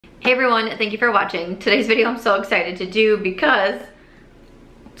Hey everyone, thank you for watching. Today's video I'm so excited to do because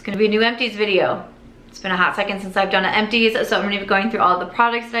it's gonna be a new Empties video. It's been a hot second since I've done an Empties, so I'm gonna be going through all the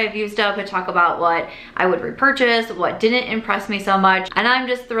products that I've used up and talk about what I would repurchase, what didn't impress me so much, and I'm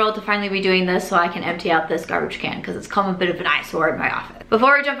just thrilled to finally be doing this so I can empty out this garbage can because it's become a bit of an eyesore in my office.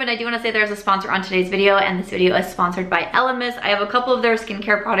 Before we jump in, I do want to say there's a sponsor on today's video, and this video is sponsored by Elemis. I have a couple of their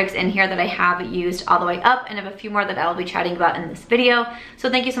skincare products in here that I have used all the way up, and I have a few more that I'll be chatting about in this video. So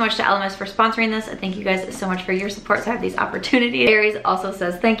thank you so much to Elemis for sponsoring this. Thank you guys so much for your support so I have these opportunities. Aries also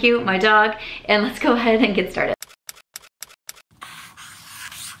says thank you, my dog, and let's go ahead and get started.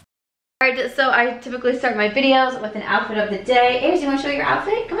 Alright, so I typically start my videos with an outfit of the day. Aries, you want to show your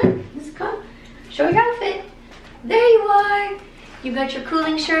outfit? Come on, let's come. Show your outfit. There you are. You got your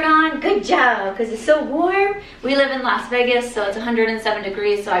cooling shirt on. Good job, because it's so warm. We live in Las Vegas, so it's 107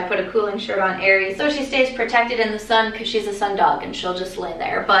 degrees, so I put a cooling shirt on Aries so she stays protected in the sun because she's a sun dog and she'll just lay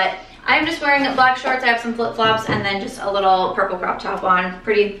there. But I'm just wearing black shorts. I have some flip-flops and then just a little purple crop top on.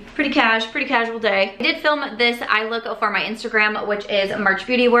 Pretty casual day. I did film this eye look for my Instagram, which is March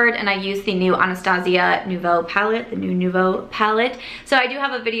Beauty Word, and I used the new Anastasia Nouveau palette, the new Nouveau palette. So I do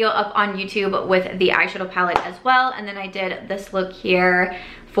have a video up on YouTube with the eyeshadow palette as well, and then I did this look here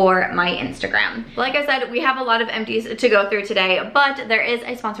for my Instagram. Like I said, we have a lot of empties to go through today, but there is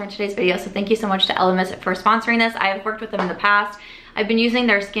a sponsor in today's video, so thank you so much to Elemis for sponsoring this. I have worked with them in the past. I've been using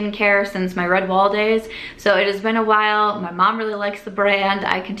their skincare since my Red Wall days, so it has been a while. My mom really likes the brand.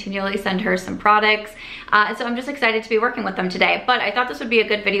 I continually send her some products, so I'm just excited to be working with them today. But I thought this would be a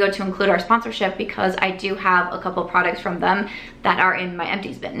good video to include our sponsorship because I do have a couple products from them that are in my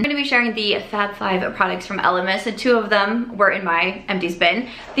empties bin. I'm going to be sharing the Fab 5 products from Elemis, and 2 of them were in my empties bin.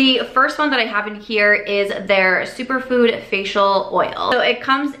 The first one that I have in here is their Superfood facial oil. So it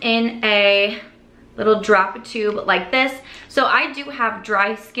comes in a little drop tube like this. So I do have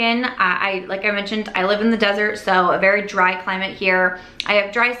dry skin. Like I mentioned, I live in the desert, so a very dry climate here. I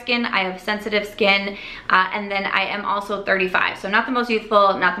have dry skin, I have sensitive skin, and then I am also 35, so not the most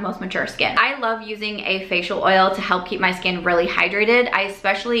youthful, not the most mature skin. I love using a facial oil to help keep my skin really hydrated. I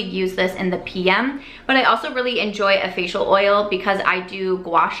especially use this in the PM, but I also really enjoy a facial oil because I do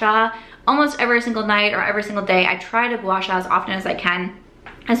gua sha almost every single night or every single day. I try to gua sha as often as I can,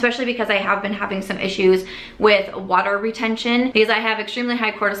 especially because I have been having some issues with water retention because I have extremely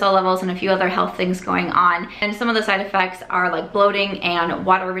high cortisol levels and a few other health things going on. And some of the side effects are like bloating and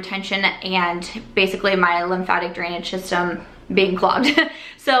water retention and basically my lymphatic drainage system being clogged.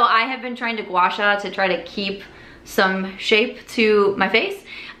 So I have been trying to gua sha to try to keep some shape to my face.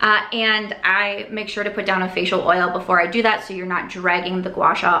 And I make sure to put down a facial oil before I do that so you're not dragging the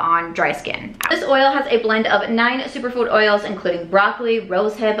gua sha on dry skin. This oil has a blend of 9 superfood oils including broccoli,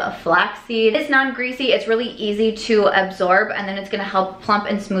 rosehip, flaxseed. It's non-greasy, it's really easy to absorb, and then it's gonna help plump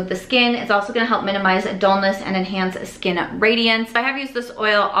and smooth the skin. It's also gonna help minimize dullness and enhance skin radiance. I have used this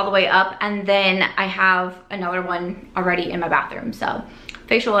oil all the way up, and then I have another one already in my bathroom, so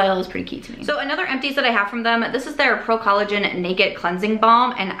facial oil is pretty key to me. So another empties that I have from them, this is their Pro Collagen Naked Cleansing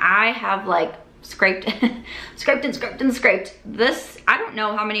Balm, and I have like scraped this. I don't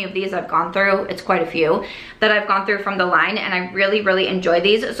know how many of these I've gone through. It's quite a few that I've gone through from the line, and I really enjoy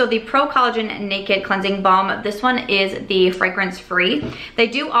these. So the Pro Collagen Naked Cleansing Balm, this one is the fragrance free. They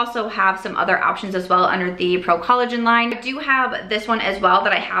do also have some other options as well under the Pro Collagen line. I do have this one as well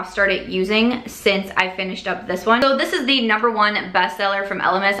that I have started using since I finished up this one. So this is the #1 bestseller from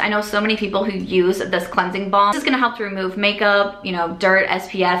Elemis. I know so many people who use this cleansing balm. This is gonna help to remove makeup, you know, dirt,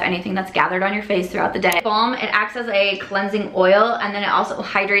 SPF, anything that's gathered on your face throughout the day. Balm, it acts as a cleansing oil, and then it also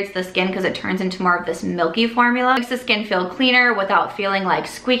hydrates the skin because it turns into more of this milky formula. It makes the skin feel cleaner without feeling like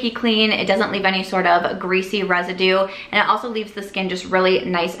squeaky clean. It doesn't leave any sort of greasy residue, and it also leaves the skin just really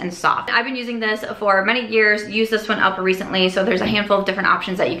nice and soft. I've been using this for many years, used this one up recently, so there's a handful of different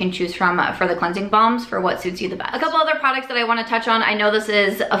options that you can choose from for the cleansing balms for what suits you the best. A couple other products that I want to touch on. I know this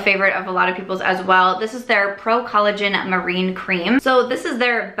is a favorite of a lot of people's as well. This is their Pro Collagen Marine Cream. So this is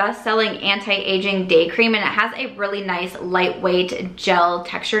their best-selling anti-aging day cream, and it has a really nice lightweight gel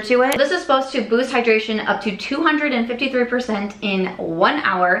texture to it. This is supposed to boost hydration up to 253% in 1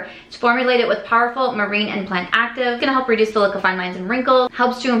 hour. It's formulated with powerful marine and plant active. It's gonna help reduce the look of fine lines and wrinkles,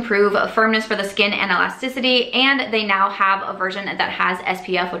 helps to improve firmness for the skin and elasticity, and they now have a version that has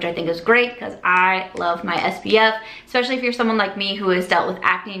SPF, which I think is great because I love my SPF, especially if you're someone like me who has dealt with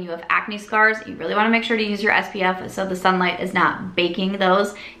acne and you have acne scars. You really wanna make sure to use your SPF so the sunlight is not baking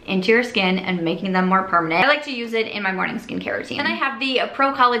those into your skin and and making them more permanent. I like to use it in my morning skincare routine. And I have the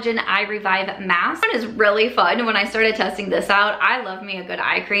Pro Collagen Eye Revive Mask. It is really fun. When I started testing this out, I love me a good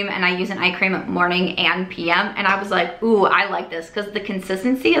eye cream, and I use an eye cream morning and PM, and I was like, ooh, I like this because the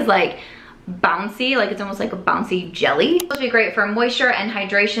consistency is like bouncy, like it's almost like a bouncy jelly. It's supposed to be great for moisture and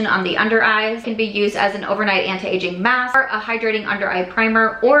hydration on the under eyes. It can be used as an overnight anti-aging mask, or a hydrating under eye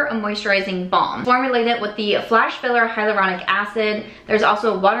primer, or a moisturizing balm. Formulated with the flash filler hyaluronic acid. There's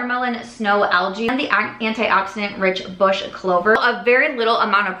also watermelon, snow algae, and the antioxidant rich bush clover. A very little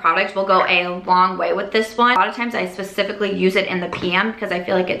amount of product will go a long way with this one. A lot of times I specifically use it in the PM because I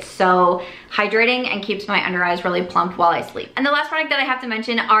feel like it's so hydrating and keeps my under eyes really plump while I sleep. And the last product that I have to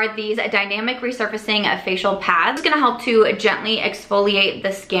mention are these dynamic resurfacing facial pads. It's gonna help to gently exfoliate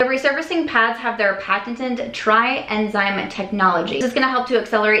the skin. The resurfacing pads have their patented tri-enzyme technology. This is gonna help to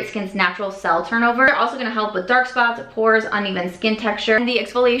accelerate skin's natural cell turnover. They're also gonna help with dark spots, pores, uneven skin texture. And the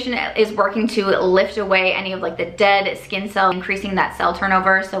exfoliation is working to lift away any of like the dead skin cells, increasing that cell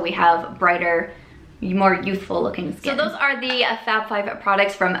turnover so we have brighter, more youthful looking skin. So those are the Fab 5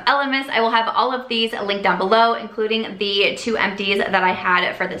 products from Elemis. I will have all of these linked down below, including the 2 empties that I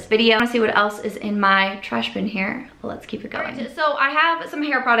had for this video. I want to see what else is in my trash bin here. Well, let's keep it going. Right, so I have some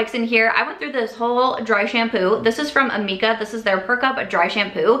hair products in here. I went through this whole dry shampoo. This is from Amika. This is their Perk Up Dry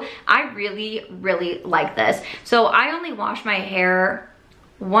Shampoo. I really, really like this. So I only wash my hair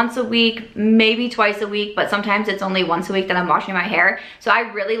once a week, maybe twice a week, but sometimes it's only once a week that I'm washing my hair. So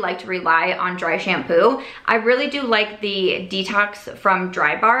I really like to rely on dry shampoo. I really do like the Detox from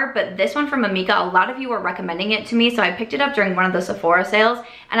Dry Bar, but this one from Amika, a lot of you were recommending it to me, so I picked it up during one of the Sephora sales,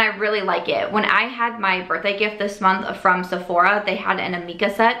 and I really like it. When I had my birthday gift this month from Sephora, they had an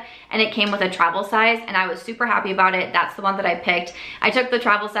Amika set, and it came with a travel size, and I was super happy about it. That's the one that I picked. I took the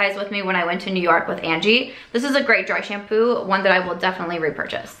travel size with me when I went to New York with Angie. This is a great dry shampoo, one that I will definitely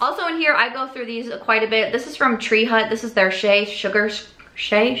repurchase. Also in here, I go through these quite a bit. This is from Treehut. This is their Shea Sugar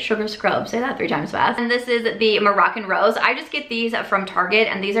Scrub. Say that 3 times fast. And this is the Moroccan Rose. I just get these from Target,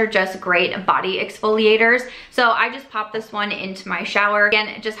 and these are just great body exfoliators. So I just pop this one into my shower. Again,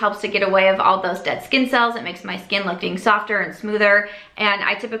 it just helps to get away of all those dead skin cells. It makes my skin looking softer and smoother. And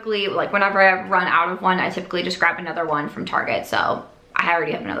I typically, like whenever I run out of one, I typically just grab another one from Target. So I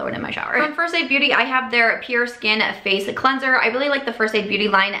already have another one in my shower. From First Aid Beauty, I have their Pure Skin Face Cleanser. I really like the First Aid Beauty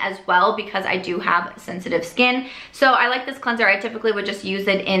line as well because I do have sensitive skin. So I like this cleanser. I typically would just use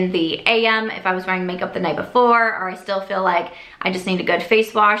it in the AM if I was wearing makeup the night before, or I still feel like I just need a good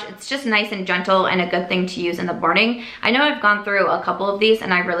face wash. It's just nice and gentle and a good thing to use in the morning. I know I've gone through a couple of these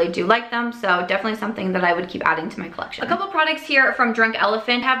and I really do like them, so definitely something that I would keep adding to my collection. A couple products here from Drunk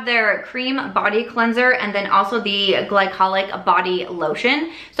Elephant have their Cream Body Cleanser and then also the Glycolic Body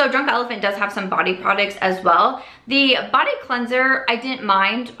Lotion. So Drunk Elephant does have some body products as well. The body cleanser, I didn't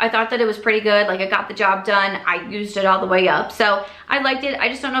mind. I thought that it was pretty good. Like, it got the job done. I used it all the way up. So I liked it. I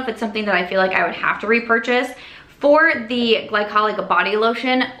just don't know if it's something that I feel like I would have to repurchase. For the Glycolic Body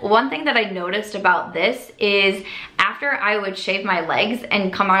Lotion, one thing that I noticed about this is after I would shave my legs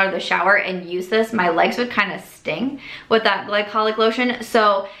and come out of the shower and use this, my legs would kind of sting with that Glycolic Lotion.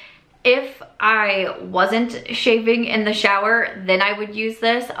 So if I wasn't shaving in the shower, then I would use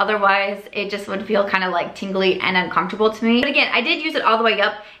this. Otherwise, it just would feel kind of like tingly and uncomfortable to me. But again, I did use it all the way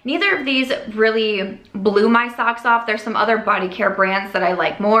up. Neither of these really blew my socks off. There's some other body care brands that I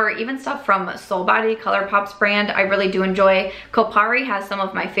like more. Even stuff from Soul Body, ColourPop's brand, I really do enjoy. Kopari has some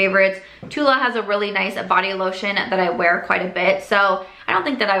of my favorites. Tula has a really nice body lotion that I wear quite a bit. So I don't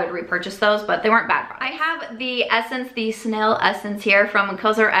think that I would repurchase those, but they weren't bad products. I have the Essence, the Snail Essence here from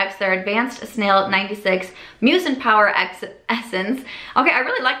Cosrx, their Advanced Snail 96 Mucin Power Essence. Okay, I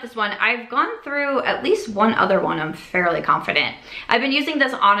really like this one. I've gone through at least one other one, I'm fairly confident. I've been using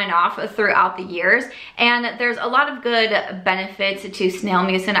this on and off throughout the years, and there's a lot of good benefits to Snail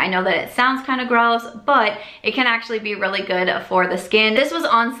Mucin. I know that it sounds kind of gross, but it can actually be really good for the skin. This was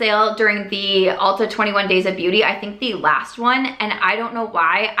on sale during the Ulta 21 Days of Beauty, I think the last one, and I don't know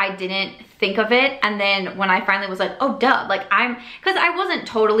why I didn't think of it. And then when I finally was like, oh duh, like because I wasn't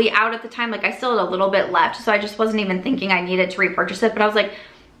totally out at the time, like I still had a little bit left, so I just wasn't even thinking I needed to repurchase it, but I was like,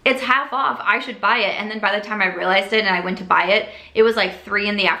 it's half off, I should buy it. And then by the time I realized it and I went to buy it, it was like 3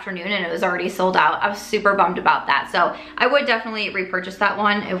 in the afternoon and it was already sold out. I was super bummed about that. So I would definitely repurchase that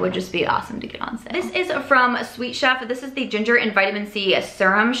one. It would just be awesome to get on sale. This is from Sweet Chef. This is the Ginger and Vitamin C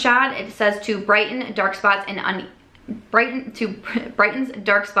Serum Shot. It says to brighten dark spots and brightens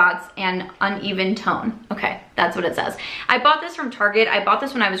dark spots and uneven tone. Okay, that's what it says. I bought this from Target. I bought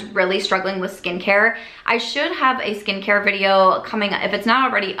this when I was really struggling with skincare. I should have a skincare video coming. If it's not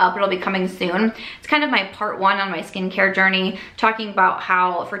already up, it'll be coming soon. It's kind of my part 1 on my skincare journey, talking about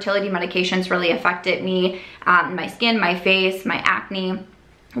how fertility medications really affected me, my skin, my face, my acne,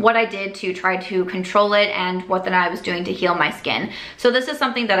 what I did to try to control it, and what then I was doing to heal my skin. So this is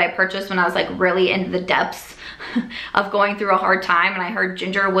something that I purchased when I was like really into the depths of going through a hard time, and I heard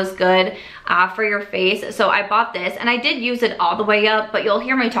ginger was good for your face. So I bought this, and I did use it all the way up, but you'll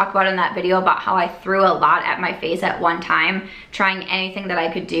hear me talk about in that video about how I threw a lot at my face at one time, trying anything that I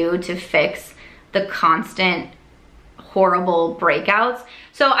could do to fix the constant horrible breakouts.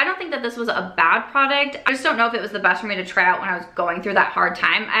 So I don't think that this was a bad product. I just don't know if it was the best for me to try out when I was going through that hard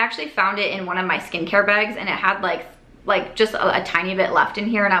time. I actually found it in one of my skincare bags, and it had like just a tiny bit left in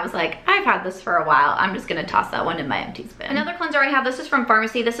here, and I was like, I've had this for a while. I'm just gonna toss that one in my empties bin. Another cleanser I have, this is from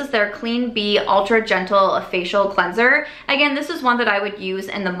Farmacy. This is their Clean Bee Ultra Gentle Facial Cleanser. Again, this is one that I would use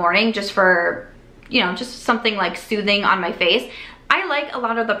in the morning just for, you know, just something like soothing on my face. I like a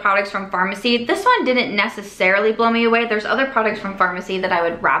lot of the products from Farmacy. This one didn't necessarily blow me away. There's other products from Farmacy that I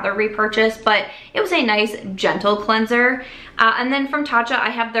would rather repurchase, but it was a nice gentle cleanser. And then from Tatcha,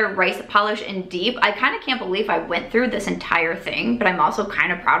 I have their Rice Polish in Deep. I kind of can't believe I went through this entire thing, but I'm also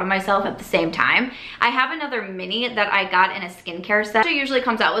kind of proud of myself at the same time. I have another mini that I got in a skincare set. It usually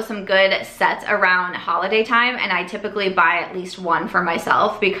comes out with some good sets around holiday time, and I typically buy at least one for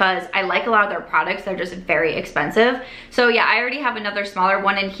myself because I like a lot of their products. They're just very expensive. So yeah, I already have another smaller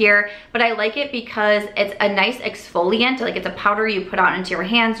one in here, but I like it because it's a nice exfoliant. Like, it's a powder you put out into your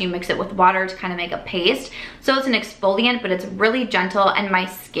hands, you mix it with water to kind of make a paste. So it's an exfoliant, but it's really gentle, and my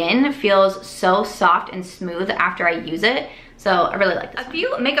skin feels so soft and smooth after I use it. So I really like this. A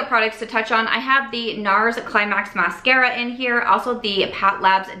few makeup products to touch on. I have the Nars Climax mascara in here, also the Pat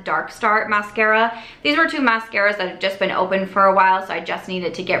Labs Dark Star mascara. These were two mascaras that have just been open for a while, so I just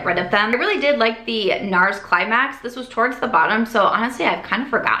needed to get rid of them. I really did like the Nars Climax. This was towards the bottom, so honestly I've kind of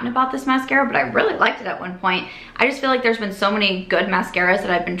forgotten about this mascara, but I really liked it at one point. I just feel like there's been so many good mascaras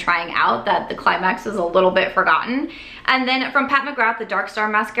that I've been trying out that the Climax is a little bit forgotten. And then from Pat McGrath, the Dark Star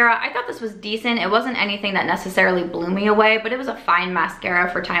mascara, I thought this was decent. It wasn't anything that necessarily blew me away, but it was a fine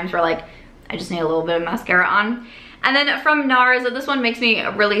mascara for times where like I just need a little bit of mascara on. And then from Nars, this one makes me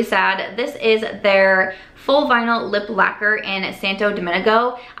really sad. This is their Full Vinyl Lip Lacquer in Santo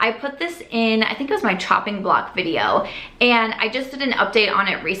Domingo. I put this in, I think it was my chopping block video, and I just did an update on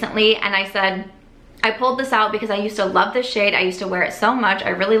it recently, and I said, I pulled this out because I used to love this shade. I used to wear it so much. I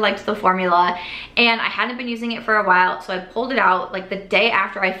really liked the formula, and I hadn't been using it for a while, so I pulled it out like the day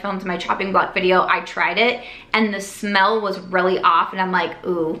after I filmed my chopping block video. I tried it, and the smell was really off, and I'm like,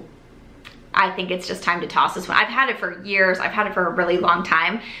 ooh, I think it's just time to toss this one. I've had it for years. I've had it for a really long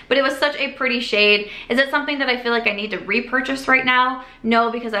time, but it was such a pretty shade. Is it something that I feel like I need to repurchase right now?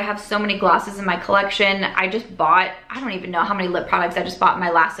 No, because I have so many glosses in my collection. I just bought, I don't even know how many lip products I just bought in my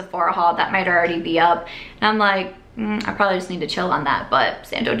last Sephora haul. That might already be up. And I'm like, I probably just need to chill on that, but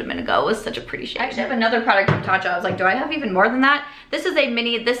Santo Domingo was such a pretty shade. I actually have another product from Tatcha. I was like, do I have even more than that? This is a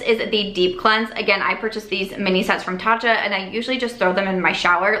mini, this is the Deep Cleanse. Again, I purchased these mini sets from Tatcha, and I usually just throw them in my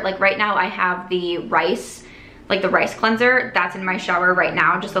shower. Like right now I have the rice, like the rice cleanser, that's in my shower right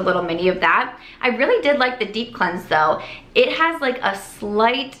now, just a little mini of that. I really did like the Deep Cleanse though. It has like a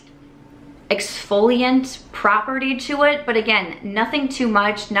slight exfoliant property to it, but again, nothing too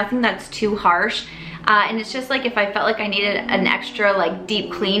much, nothing that's too harsh. And it's just like if I felt like I needed an extra like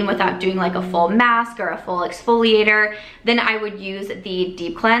deep clean without doing like a full mask or a full exfoliator, then I would use the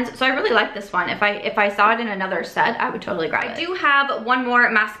Deep Cleanse. So I really like this one. If I saw it in another set, I would totally grab it. I do have one more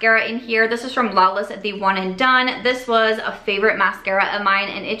mascara in here. This is from Lawless, the One and Done. This was a favorite mascara of mine,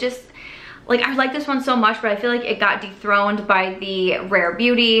 and it just, like, I like this one so much, but I feel like it got dethroned by the Rare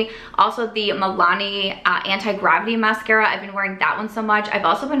Beauty. Also the Milani Anti-Gravity Mascara. I've been wearing that one so much. I've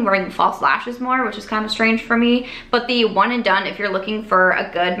also been wearing false lashes more, which is kind of strange for me. But the One and Done, if you're looking for a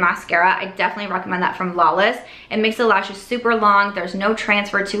good mascara, I definitely recommend that from Lawless. It makes the lashes super long. There's no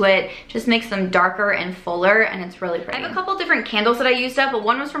transfer to it. Just makes them darker and fuller, and it's really pretty. I have a couple different candles that I used up, but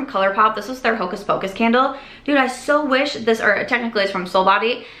one was from ColourPop. This was their Hocus Pocus candle. Dude, I so wish this, or technically it's from Soul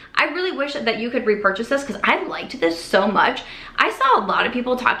Body. I really wish that you could repurchase this because I liked this so much. I saw a lot of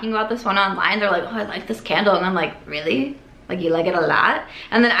people talking about this one online. They're like, oh, I like this candle. And I'm like, really? Like, you like it a lot?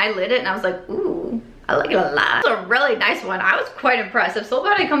 And then I lit it and I was like, ooh, I like it a lot. It's a really nice one. I was quite impressed. If Soul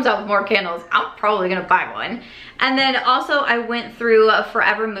Body comes out with more candles, I'm probably gonna buy one. And then also I went through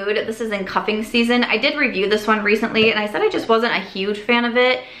Forever Mood. This is in cuffing season. I did review this one recently, and I said I just wasn't a huge fan of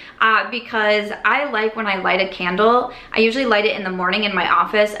it. because I like when I light a candle, I usually light it in the morning in my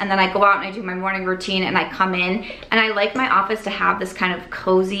office, and then I go out and I do my morning routine and I come in, and I like my office to have this kind of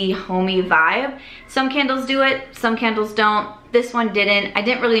cozy, homey vibe. Some candles do it, some candles don't. This one didn't. I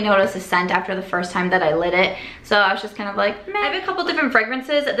didn't really notice a scent after the first time that I lit it, so I was just kind of like, meh. I have a couple different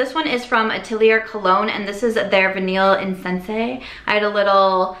fragrances. This one is from Atelier Cologne, and this is their Vanille Incense. I had a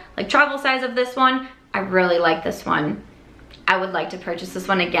little like travel size of this one. I really like this one. I would like to purchase this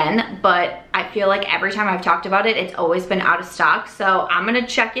one again, but I feel like every time I've talked about it, it's always been out of stock. So I'm gonna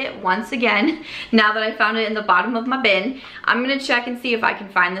check it once again. Now that I found it in the bottom of my bin, I'm gonna check and see if I can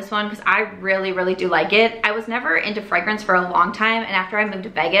find this one, because I really, really do like it. I was never into fragrance for a long time, and after I moved to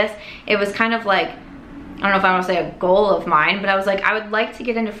Vegas, it was kind of like, I don't know if I want to say a goal of mine, but I was like, I would like to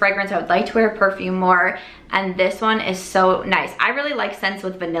get into fragrance. I would like to wear perfume more, and this one is so nice. I really like scents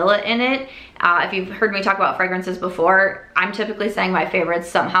with vanilla in it. If you've heard me talk about fragrances before, I'm typically saying my favorites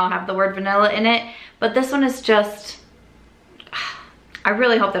somehow have the word vanilla in it, but this one is just, I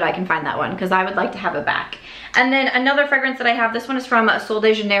really hope that I can find that one, because I would like to have it back. And then another fragrance that I have, this one is from Sol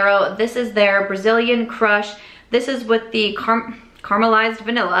de Janeiro. This is their Brazilian Crush. This is with the caramelized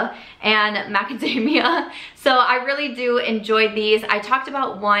vanilla and macadamia. So I really do enjoy these. I talked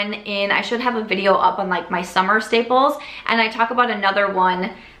about one in, I should have a video up on like my summer staples, and I talk about another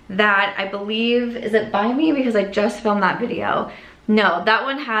one that I believe, is it by me, because I just filmed that video. No, that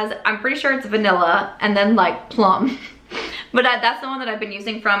one has, I'm pretty sure it's vanilla and then like plum. But that's the one that I've been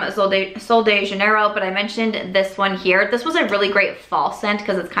using from Sol de Janeiro, but I mentioned this one here. This was a really great fall scent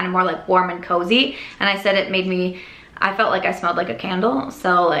because it's kind of more like warm and cozy, and I said it made me, I felt like I smelled like a candle,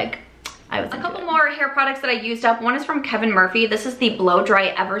 so like I was into it. A couple more hair products that I used up. One is from Kevin Murphy. This is the Blow Dry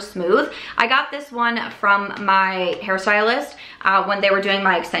Ever Smooth. I got this one from my hairstylist when they were doing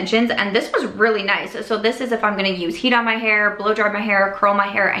my extensions, and this was really nice. So this is if I'm gonna use heat on my hair, blow dry my hair, curl my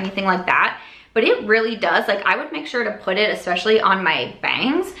hair, anything like that. But it really does, like I would make sure to put it especially on my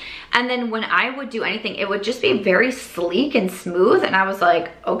bangs, and then when I would do anything, it would just be very sleek and smooth, and I was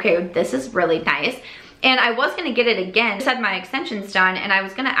like, okay, this is really nice. And I was gonna get it again. I just had my extensions done, and I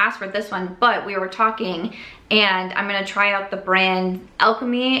was gonna ask for this one, but we were talking, and I'm gonna try out the brand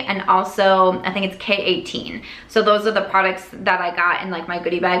Alchemy, and also I think it's K18. So those are the products that I got in like my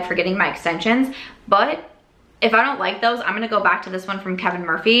goodie bag for getting my extensions. But if I don't like those, I'm gonna go back to this one from Kevin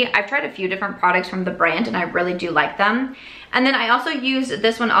Murphy. I've tried a few different products from the brand, and I really do like them. And then I also used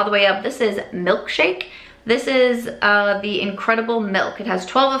this one all the way up. This is Milkshake. This is the Incredible Milk. It has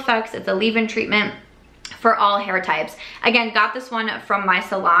 12 effects. It's a leave-in treatment for all hair types. Again, got this one from my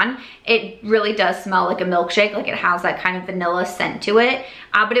salon. It really does smell like a milkshake, like it has that kind of vanilla scent to it,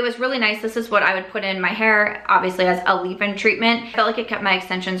 but it was really nice. This is what I would put in my hair, obviously as a leave-in treatment. I felt like it kept my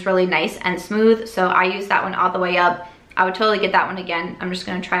extensions really nice and smooth, so I used that one all the way up. I would totally get that one again. I'm just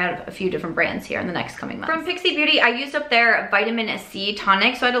gonna try out a few different brands here in the next coming months. From Pixie Beauty, I used up their vitamin C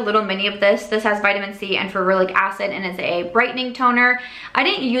tonic. So I had a little mini of this. This has vitamin C and ferulic acid, and it's a brightening toner. I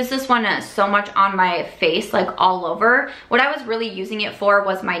didn't use this one so much on my face, like all over. What I was really using it for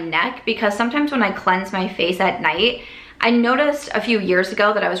was my neck, because sometimes when I cleanse my face at night, I noticed a few years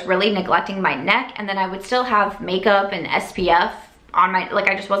ago that I was really neglecting my neck, and then I would still have makeup and SPF on my, like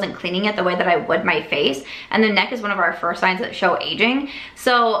I just wasn't cleaning it the way that I would my face, and the neck is one of our first signs that show aging.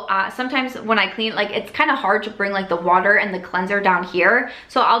 So sometimes when I clean, like it's kind of hard to bring like the water and the cleanser down here,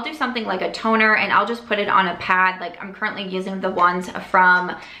 so I'll do something like a toner and I'll just put it on a pad. Like I'm currently using the ones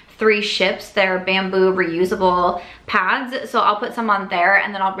from 3 Ships, they're bamboo reusable pads, so I'll put some on there,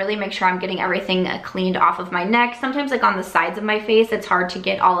 and then I'll really make sure I'm getting everything cleaned off of my neck. Sometimes like on the sides of my face, it's hard to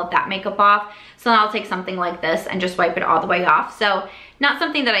get all of that makeup off, so then I'll take something like this and just wipe it all the way off. So not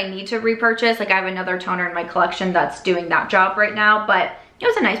something that I need to repurchase. Like I have another toner in my collection that's doing that job right now, but it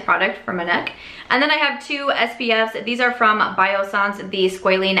was a nice product for my neck. And then I have 2 SPFs. These are from Biossance, the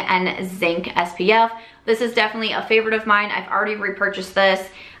Squalene and Zinc SPF. This is definitely a favorite of mine. I've already repurchased this.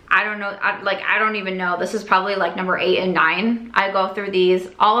 I don't know, I don't even know. This is probably like number 8 and 9. I go through these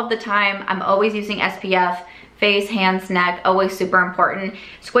all of the time. I'm always using SPF. Face, hands, neck, always super important.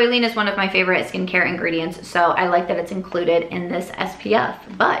 Squalene is one of my favorite skincare ingredients, so I like that it's included in this SPF.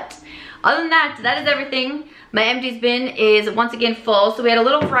 But other than that, that is everything. My empties bin is once again full, so we had a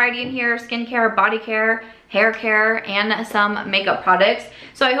little variety in here: skincare, body care, hair care, and some makeup products.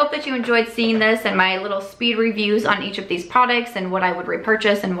 So I hope that you enjoyed seeing this and my little speed reviews on each of these products and what I would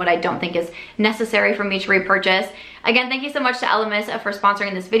repurchase and what I don't think is necessary for me to repurchase. Again, thank you so much to Elemis for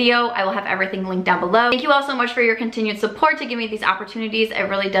sponsoring this video. I will have everything linked down below. Thank you all so much for your continued support to give me these opportunities. It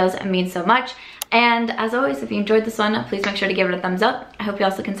really does mean so much. And as always, if you enjoyed this one, please make sure to give it a thumbs up. I hope you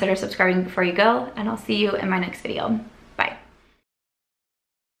also consider subscribing before you go, and I'll see you in my next video.